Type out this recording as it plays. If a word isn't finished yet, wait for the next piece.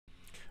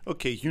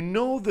Okay, you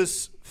know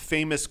this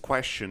famous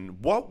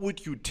question, what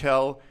would you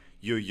tell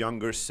your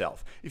younger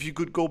self? If you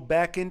could go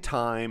back in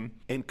time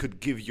and could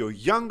give your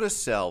younger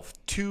self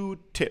 2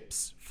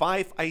 tips,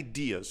 5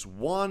 ideas,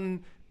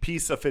 1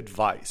 piece of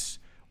advice,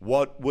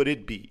 what would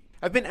it be?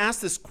 I've been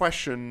asked this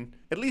question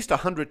at least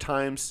 100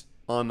 times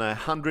on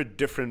 100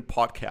 different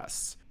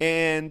podcasts.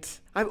 And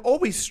I've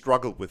always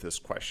struggled with this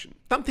question.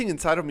 Something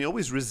inside of me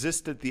always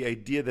resisted the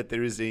idea that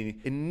there is a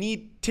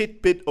neat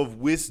tidbit of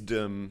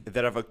wisdom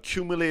that I've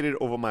accumulated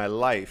over my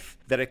life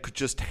that I could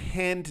just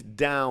hand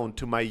down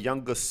to my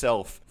younger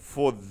self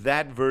for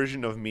that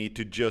version of me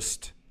to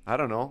just, I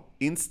don't know,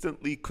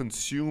 instantly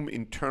consume,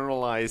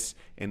 internalize,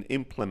 and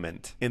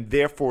implement, and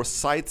therefore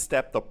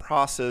sidestep the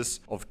process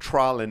of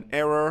trial and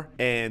error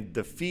and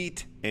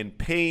defeat and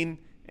pain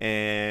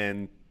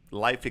and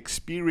life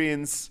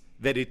experience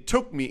that it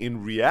took me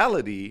in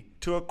reality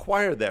to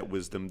acquire that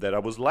wisdom that I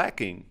was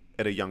lacking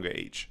at a younger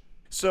age.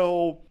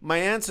 So my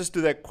answers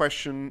to that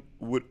question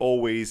would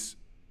always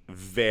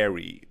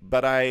vary,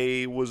 but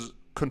I was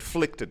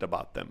conflicted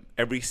about them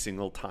every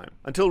single time.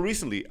 Until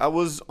recently, I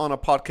was on a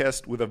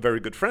podcast with a very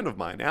good friend of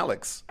mine,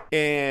 Alex,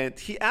 and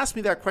he asked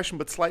me that question,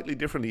 but slightly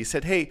differently. He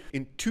said, hey,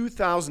 in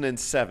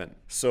 2007,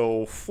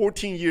 so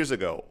 14 years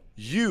ago,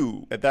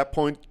 you, at that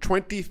point,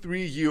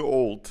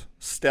 23-year-old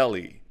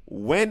Stelly,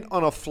 went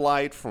on a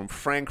flight from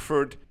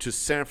Frankfurt to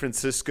San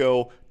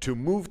Francisco to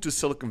move to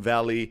Silicon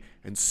Valley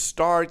and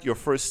start your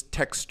first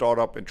tech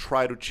startup and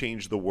try to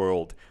change the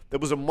world.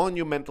 That was a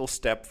monumental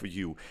step for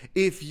you.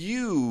 If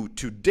you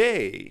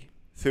today,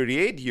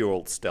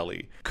 38-year-old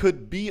Stelly,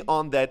 could be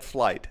on that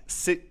flight,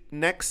 sit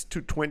next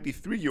to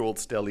 23-year-old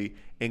Stelly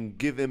and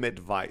give him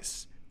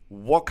advice,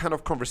 what kind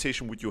of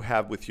conversation would you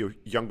have with your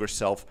younger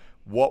self?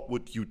 What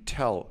would you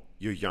tell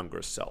your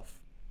younger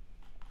self?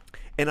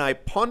 And I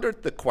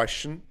pondered the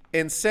question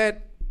and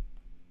said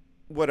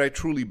what I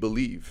truly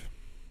believe,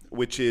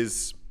 which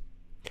is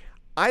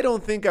I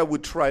don't think I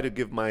would try to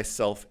give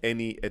myself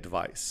any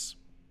advice,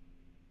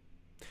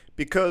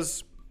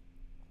 because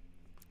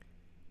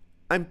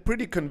I'm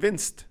pretty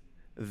convinced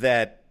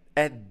that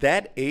at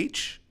that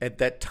age, at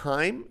that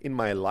time in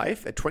my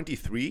life, at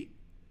 23,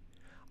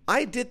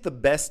 I did the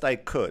best I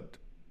could.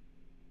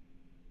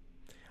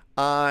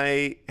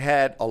 I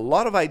had a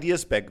lot of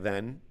ideas back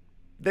then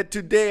that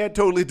today I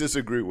totally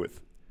disagree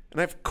with,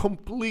 and I've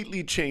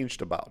completely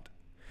changed about.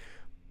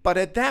 But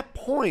at that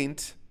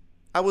point,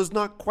 I was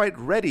not quite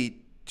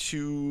ready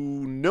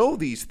to know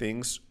these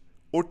things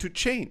or to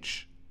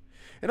change.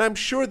 And I'm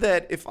sure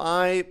that if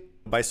I,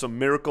 by some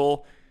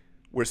miracle,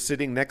 were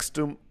sitting next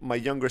to my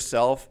younger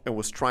self and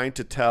was trying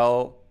to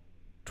tell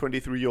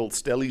 23-year-old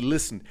Stelly,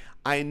 listen,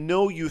 I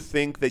know you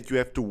think that you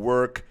have to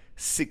work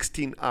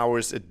 16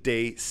 hours a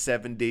day,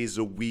 7 days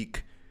a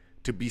week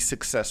to be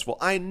successful.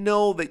 I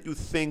know that you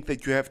think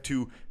that you have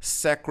to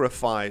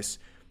sacrifice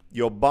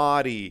your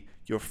body,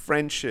 your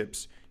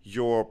friendships,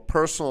 your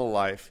personal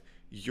life,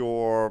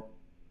 your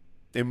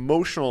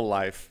emotional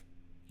life,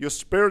 your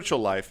spiritual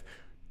life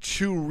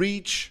to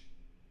reach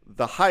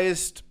the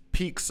highest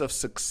peaks of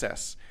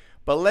success.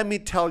 But let me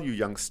tell you,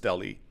 young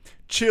Stelly,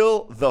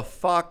 chill the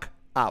fuck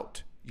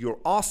out. You're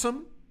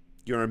awesome.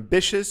 You're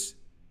ambitious.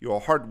 You're a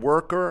hard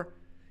worker.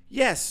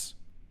 Yes,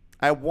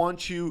 I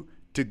want you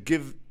to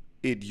give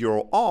it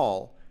your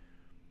all,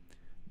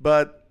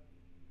 but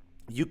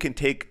you can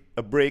take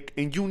a break,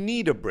 and you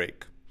need a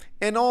break.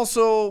 And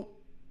also,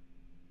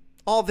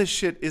 all this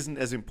shit isn't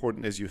as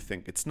important as you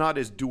think. It's not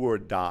as do or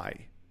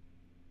die.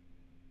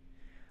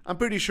 I'm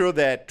pretty sure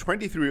that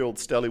 23-year-old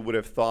Stelly would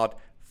have thought,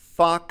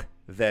 fuck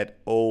that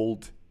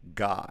old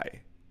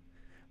guy.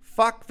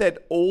 Fuck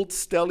that old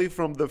Stelly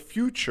from the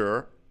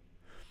future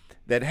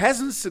that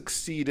hasn't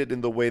succeeded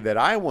in the way that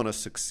I want to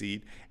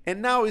succeed, and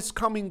now is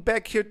coming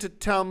back here to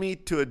tell me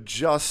to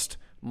adjust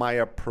my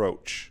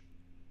approach.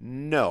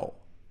 No.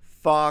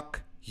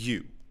 Fuck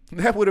you.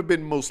 That would have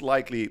been most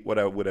likely what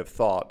I would have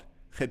thought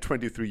at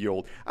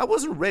 23-year-old. I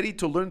wasn't ready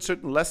to learn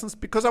certain lessons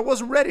because I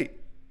wasn't ready.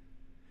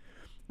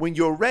 When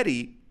you're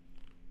ready,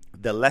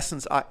 the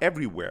lessons are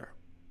everywhere.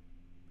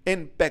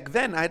 And back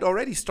then, I'd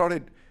already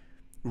started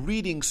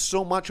reading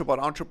so much about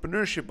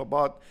entrepreneurship,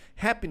 about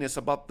happiness,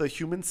 about the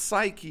human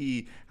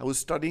psyche. I was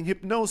studying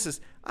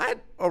hypnosis. I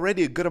had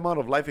already a good amount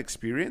of life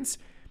experience,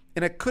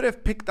 and I could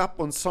have picked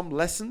up on some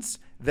lessons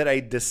that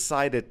I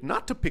decided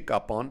not to pick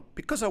up on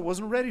because I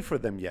wasn't ready for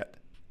them yet.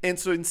 And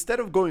so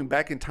instead of going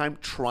back in time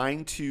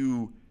trying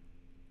to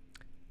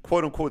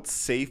quote unquote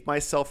save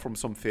myself from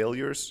some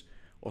failures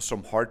or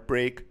some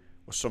heartbreak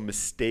or some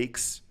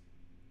mistakes,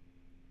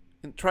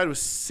 and try to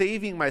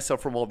saving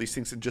myself from all these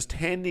things and just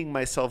handing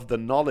myself the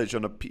knowledge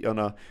on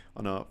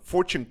a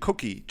fortune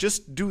cookie.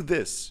 Just do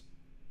this.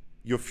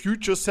 Your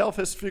future self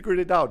has figured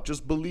it out.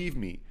 Just believe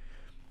me.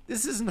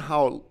 This isn't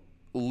how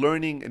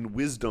learning and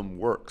wisdom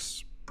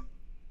works.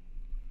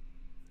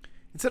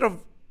 Instead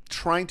of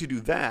trying to do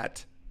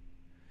that,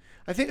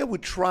 I think I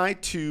would try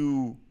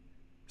to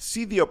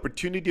see the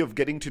opportunity of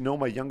getting to know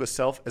my younger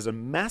self as a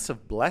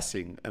massive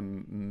blessing, a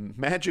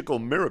magical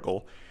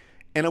miracle,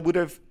 and I would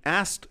have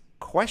asked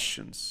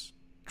questions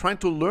trying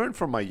to learn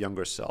from my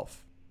younger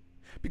self.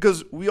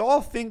 Because we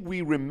all think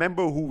we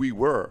remember who we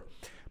were,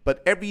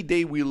 but every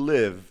day we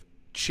live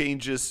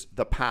changes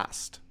the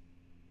past,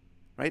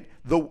 right?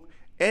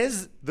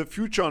 As the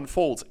future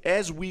unfolds,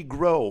 as we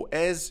grow,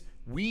 as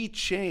we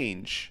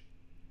change,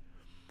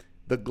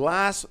 the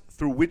glass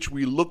through which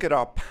we look at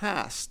our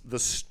past, the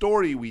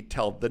story we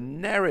tell, the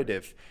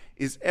narrative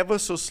is ever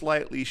so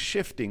slightly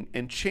shifting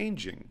and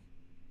changing.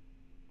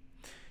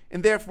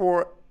 And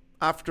therefore,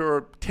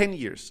 after 10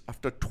 years,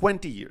 after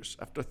 20 years,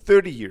 after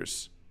 30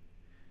 years,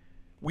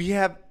 we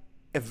have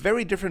a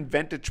very different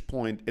vantage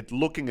point at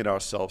looking at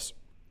ourselves.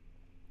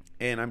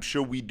 And I'm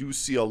sure we do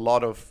see a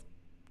lot of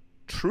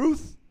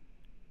truth,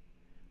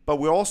 but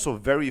we're also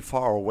very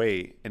far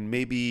away, and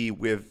maybe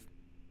we've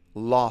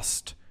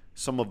lost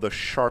some of the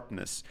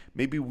sharpness.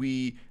 Maybe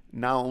we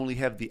now only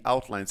have the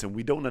outlines and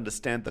we don't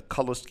understand the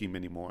color scheme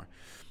anymore.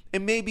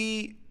 And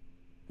maybe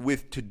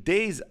with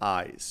today's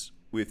eyes,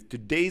 with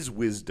today's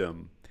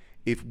wisdom,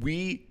 if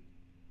we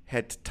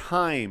had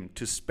time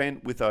to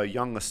spend with our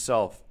younger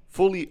self,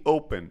 fully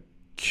open,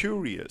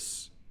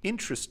 curious,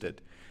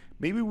 interested,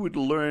 maybe we would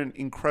learn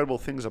incredible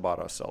things about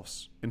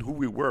ourselves and who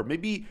we were.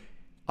 Maybe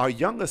our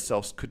younger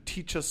selves could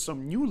teach us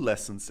some new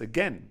lessons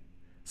again,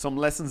 some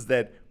lessons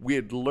that we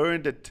had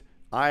learned that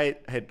I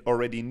had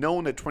already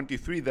known at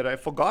 23 that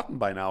I've forgotten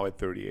by now at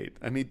 38.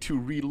 I need to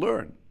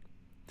relearn.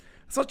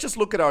 Let's not just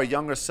look at our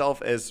younger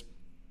self as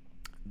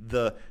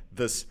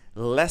this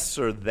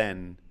lesser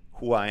than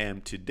who I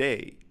am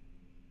today.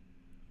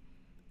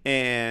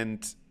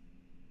 And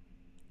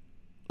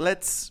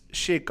let's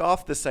shake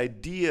off this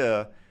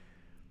idea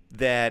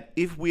that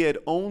if we had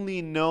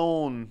only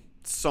known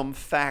some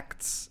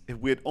facts, if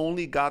we had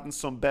only gotten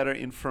some better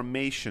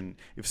information,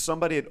 if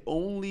somebody had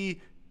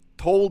only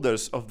told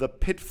us of the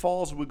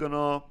pitfalls we're going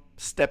to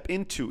step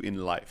into in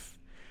life,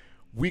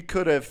 we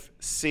could have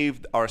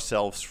saved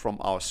ourselves from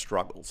our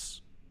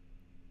struggles.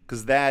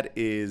 Because that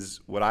is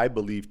what I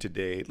believe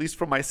today, at least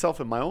for myself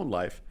in my own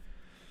life,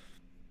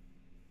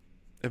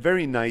 a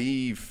very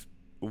naive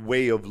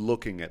way of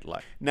looking at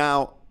life.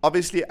 Now,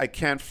 obviously, I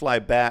can't fly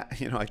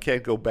back. I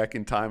can't go back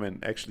in time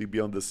and actually be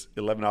on this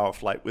 11-hour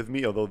flight with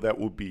me, although that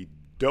would be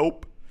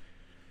dope.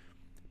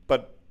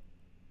 But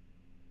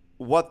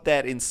what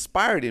that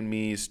inspired in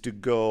me is to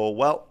go,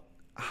 well,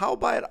 how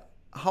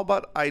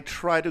about I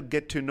try to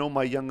get to know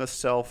my younger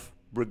self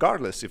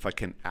regardless if I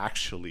can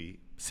actually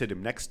sit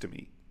him next to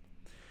me.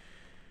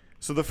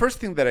 So the first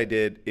thing that I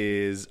did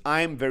is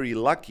I'm very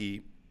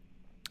lucky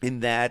in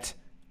that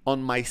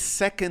on my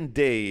second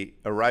day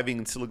arriving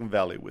in Silicon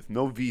Valley with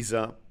no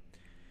visa,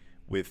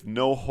 with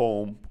no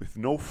home, with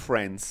no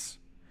friends,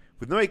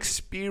 with no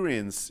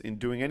experience in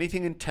doing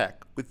anything in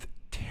tech, with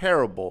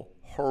terrible,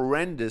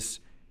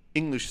 horrendous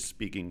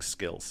English-speaking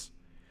skills.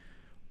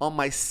 On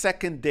my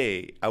second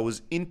day, I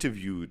was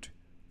interviewed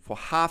for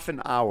half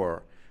an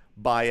hour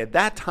by, at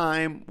that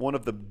time, one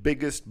of the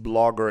biggest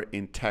blogger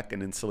in tech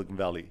and in Silicon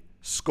Valley,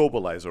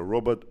 Scobleizer,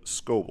 Robert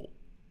Scoble.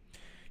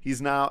 He's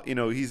now,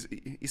 he's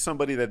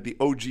somebody that the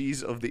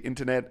OGs of the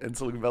internet and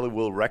Silicon Valley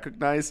will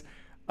recognize.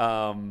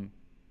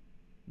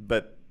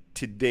 But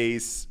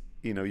today's,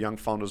 young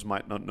founders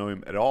might not know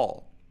him at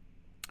all.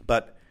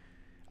 But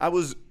I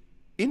was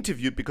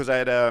interviewed because I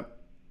had a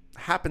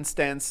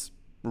happenstance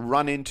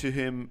run into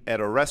him at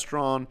a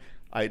restaurant.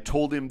 I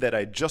told him that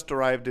I just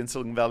arrived in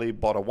Silicon Valley,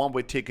 bought a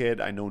one-way ticket.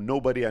 I know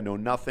nobody. I know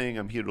nothing.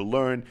 I'm here to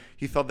learn.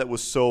 He thought that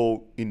was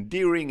so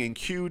endearing and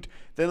cute.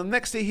 Then the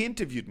next day he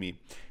interviewed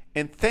me.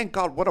 And thank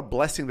God, what a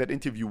blessing that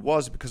interview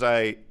was, because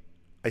I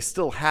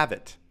still have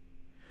it.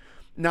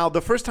 Now,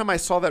 the first time I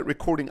saw that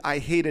recording, I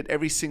hated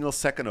every single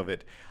second of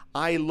it.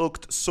 I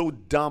looked so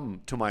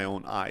dumb to my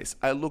own eyes.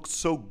 I looked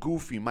so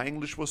goofy. My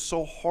English was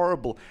so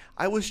horrible.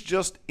 I was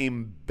just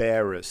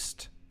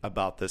embarrassed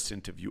about this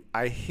interview.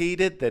 I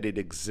hated that it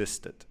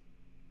existed.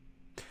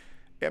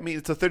 I mean,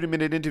 it's a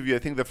 30-minute interview. I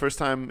think the first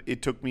time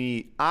it took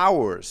me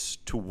hours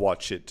to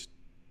watch it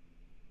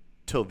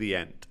till the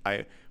end.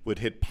 I would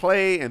hit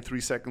play and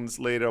 3 seconds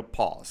later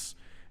pause.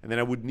 And then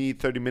I would need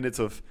 30 minutes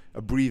of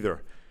a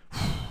breather.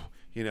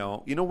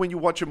 When you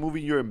watch a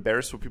movie, you're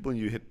embarrassed for people and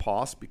you hit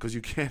pause because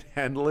you can't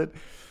handle it.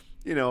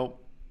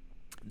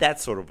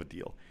 That sort of a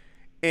deal.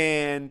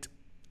 And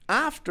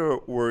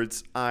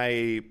afterwards,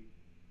 I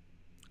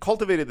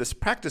cultivated this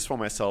practice for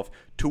myself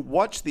to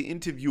watch the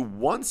interview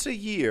once a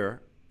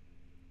year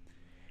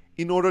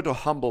in order to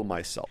humble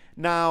myself.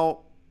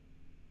 Now,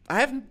 I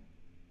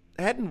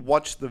hadn't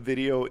watched the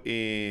video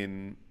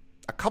in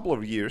a couple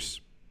of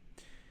years,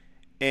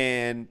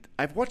 and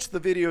I've watched the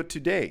video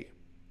today,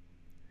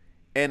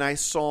 and I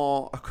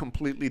saw a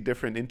completely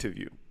different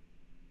interview.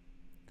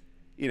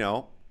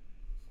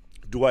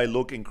 Do I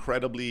look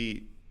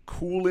incredibly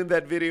cool in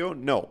that video?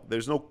 No,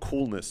 there's no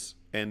coolness.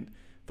 And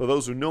for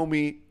those who know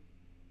me,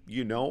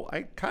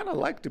 I kind of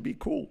like to be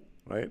cool,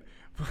 right?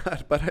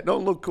 But I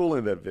don't look cool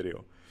in that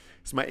video.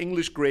 Is my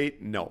English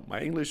great? No, my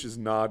English is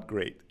not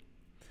great.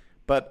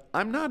 But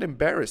I'm not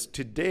embarrassed.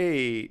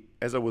 Today,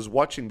 as I was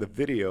watching the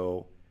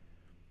video,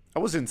 I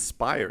was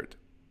inspired.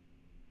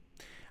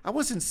 I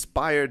was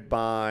inspired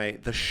by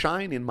the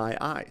shine in my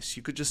eyes.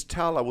 You could just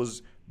tell I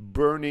was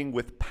burning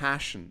with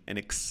passion and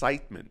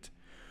excitement.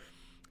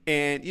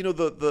 And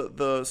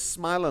the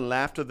smile and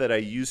laughter that I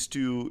used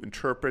to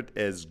interpret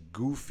as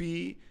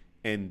goofy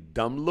and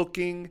dumb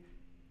looking,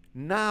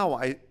 now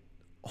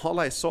all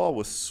I saw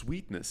was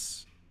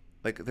sweetness.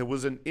 Like there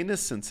was an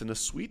innocence and a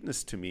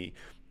sweetness to me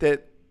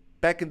that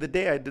back in the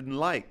day I didn't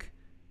like.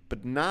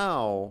 But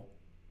now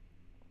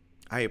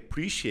I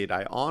appreciate,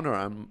 I honor,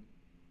 I'm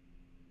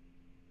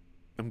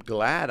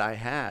glad I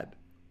had.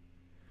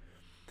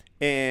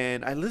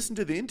 And I listened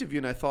to the interview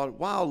and I thought,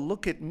 wow,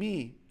 look at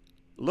me.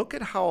 Look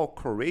at how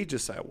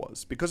courageous I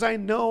was. Because I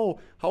know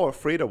how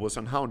afraid I was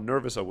and how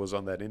nervous I was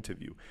on that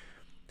interview.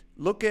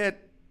 Look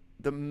at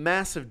the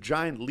massive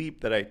giant leap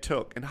that I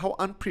took and how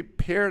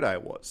unprepared I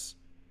was.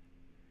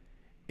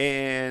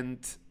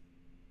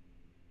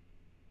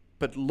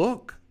 But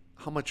look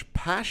how much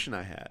passion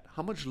I had,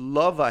 how much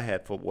love I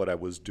had for what I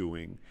was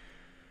doing,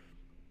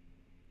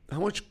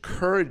 how much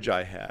courage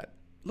I had.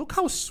 Look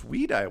how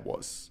sweet I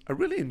was. I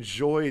really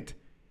enjoyed,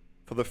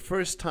 for the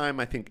first time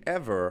I think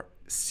ever,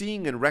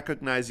 seeing and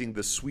recognizing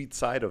the sweet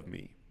side of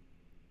me.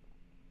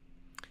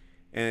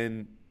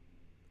 And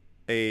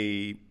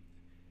a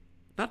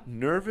not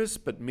nervous,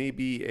 but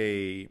maybe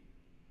a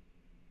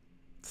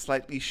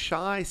slightly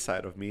shy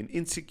side of me, an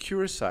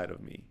insecure side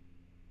of me.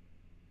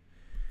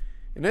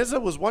 And as I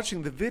was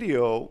watching the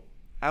video,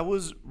 I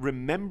was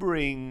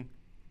remembering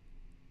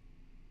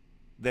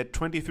that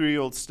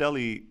 23-year-old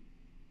Stelly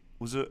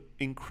was an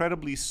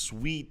incredibly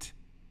sweet,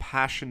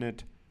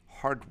 passionate,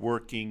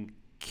 hardworking,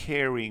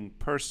 caring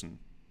person.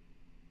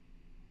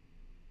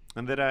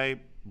 And that I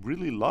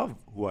really love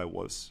who I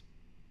was.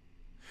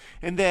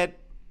 And that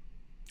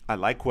I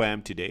like who I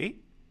am today.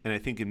 And I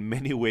think in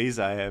many ways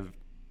I have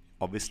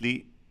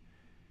obviously,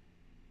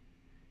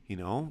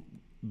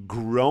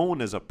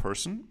 grown as a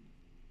person.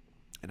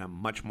 And I'm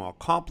much more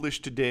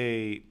accomplished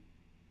today.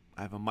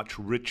 I have a much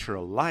richer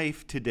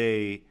life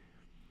today.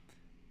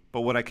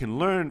 But what I can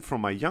learn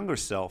from my younger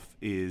self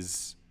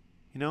is,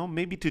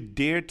 maybe to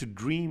dare to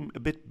dream a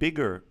bit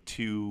bigger,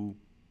 to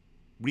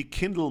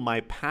rekindle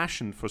my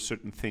passion for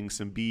certain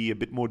things and be a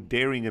bit more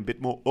daring, a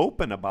bit more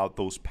open about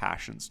those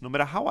passions, no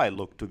matter how I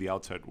look to the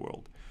outside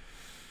world.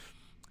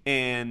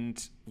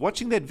 And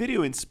watching that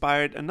video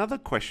inspired another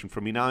question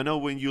for me. Now, I know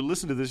when you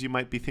listen to this, you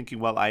might be thinking,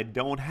 well, I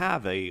don't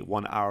have a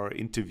 1 hour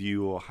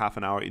interview or half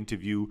an hour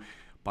interview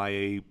by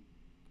a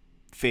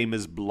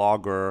famous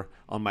blogger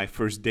on my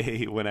first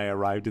day when I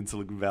arrived in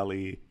Silicon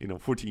Valley,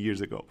 14 years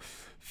ago.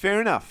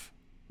 Fair enough.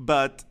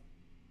 But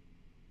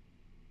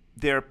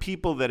there are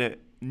people that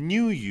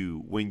knew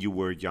you when you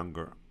were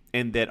younger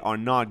and that are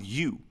not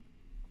you.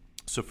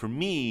 So for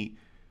me,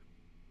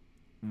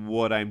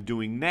 what I'm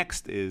doing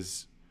next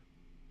is,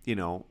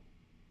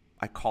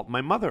 I called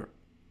my mother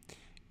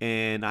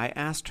and I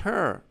asked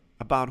her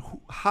about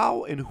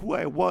how and who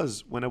I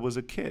was when I was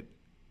a kid.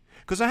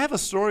 Because I have a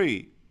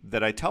story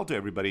that I tell to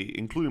everybody,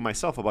 including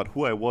myself, about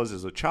who I was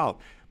as a child.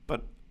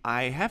 But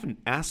I haven't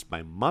asked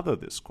my mother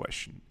this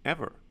question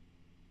ever.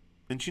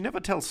 And she never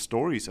tells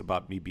stories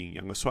about me being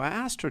younger. So I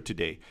asked her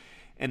today.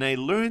 And I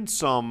learned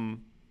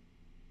some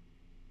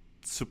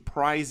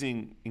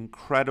surprising,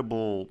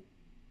 incredible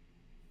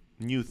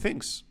new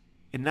things.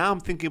 And now I'm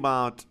thinking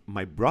about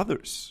my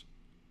brothers,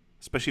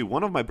 especially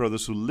one of my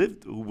brothers who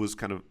was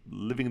kind of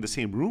living in the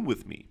same room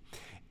with me,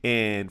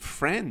 and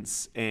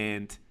friends.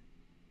 And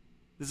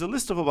there's a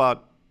list of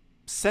about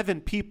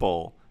 7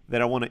 people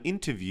that I want to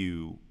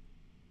interview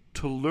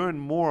to learn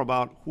more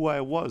about who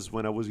I was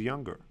when I was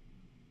younger.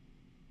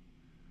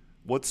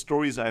 What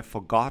stories I've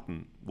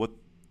forgotten, what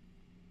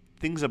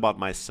things about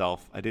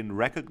myself I didn't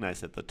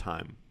recognize at the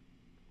time.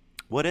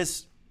 What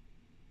has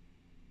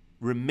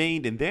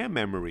remained in their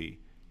memory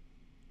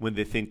when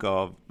they think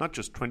of not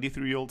just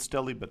 23-year-old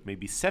Stelly, but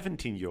maybe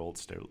 17-year-old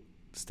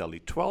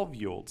Stelly,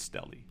 12-year-old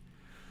Stelly.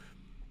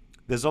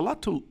 There's a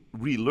lot to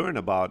relearn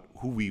about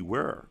who we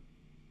were.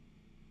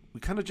 We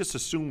kind of just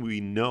assume we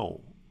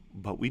know,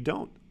 but we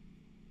don't.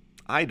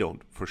 I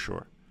don't, for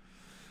sure.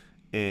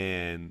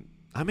 And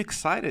I'm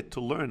excited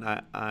to learn.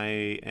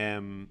 I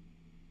am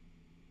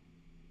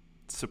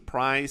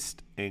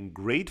surprised and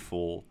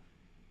grateful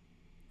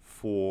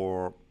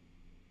for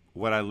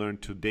what I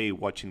learned today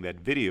watching that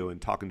video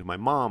and talking to my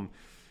mom.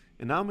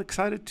 And now I'm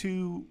excited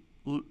to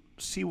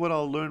see what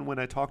I'll learn when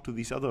I talk to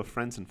these other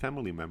friends and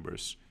family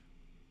members.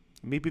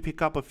 Maybe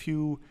pick up a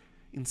few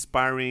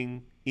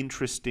inspiring,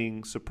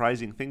 interesting,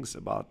 surprising things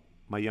about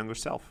my younger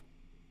self.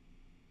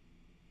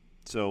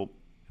 So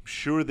I'm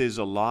sure there's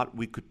a lot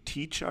we could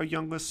teach our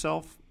younger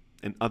self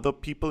and other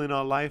people in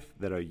our life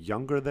that are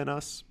younger than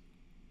us.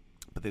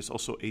 But there's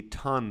also a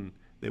ton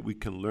that we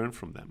can learn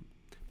from them.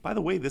 By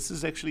the way, this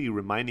is actually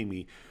reminding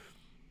me,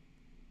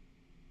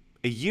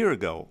 a year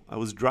ago, I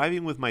was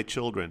driving with my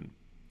children,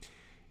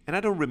 and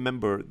I don't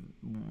remember,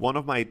 one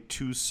of my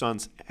 2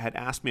 sons had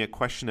asked me a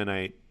question, and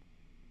I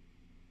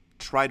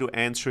tried to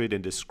answer it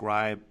and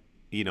describe,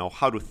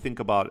 how to think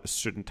about a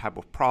certain type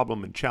of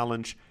problem and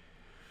challenge.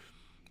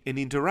 And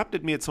he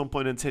interrupted me at some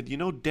point and said,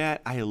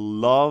 Dad, I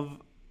love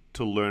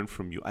to learn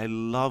from you. I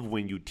love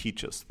when you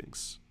teach us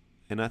things.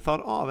 And I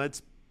thought, oh,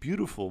 that's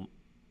beautiful.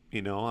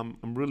 I'm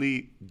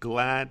really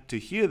glad to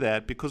hear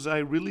that because I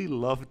really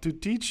love to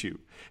teach you.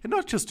 And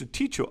not just to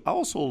teach you, I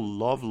also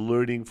love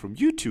learning from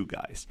you two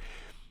guys.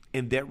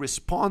 And their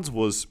response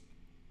was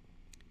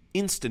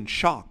instant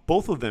shock.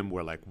 Both of them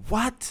were like,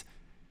 what?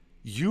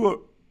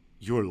 You're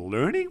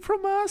learning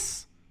from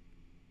us?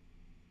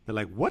 They're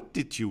like, what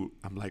did you?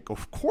 I'm like,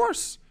 of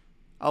course.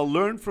 I'll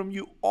learn from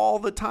you all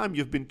the time.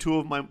 You've been two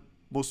of my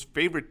most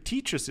favorite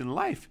teachers in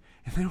life.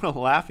 And they were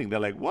laughing. They're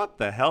like, what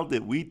the hell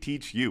did we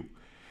teach you?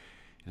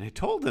 And I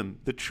told them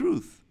the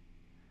truth.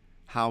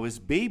 How as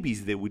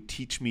babies they would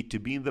teach me to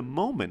be in the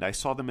moment. I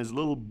saw them as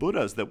little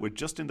Buddhas that were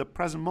just in the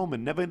present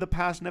moment, never in the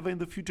past, never in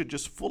the future,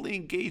 just fully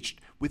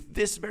engaged with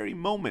this very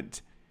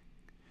moment.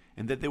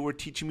 And that they were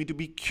teaching me to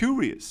be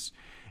curious.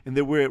 And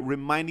they were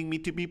reminding me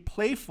to be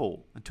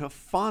playful and to have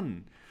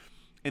fun.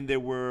 And there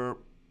were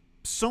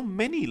so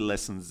many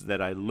lessons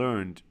that I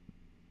learned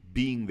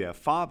being their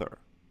father.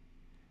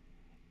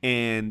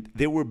 And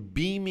they were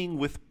beaming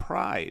with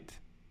pride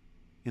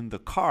in the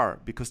car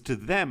because to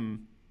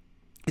them,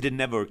 it had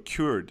never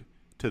occurred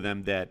to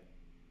them that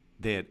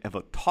they had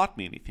ever taught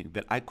me anything,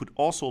 that I could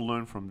also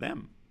learn from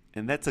them.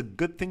 And that's a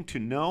good thing to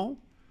know,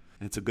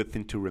 and it's a good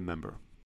thing to remember.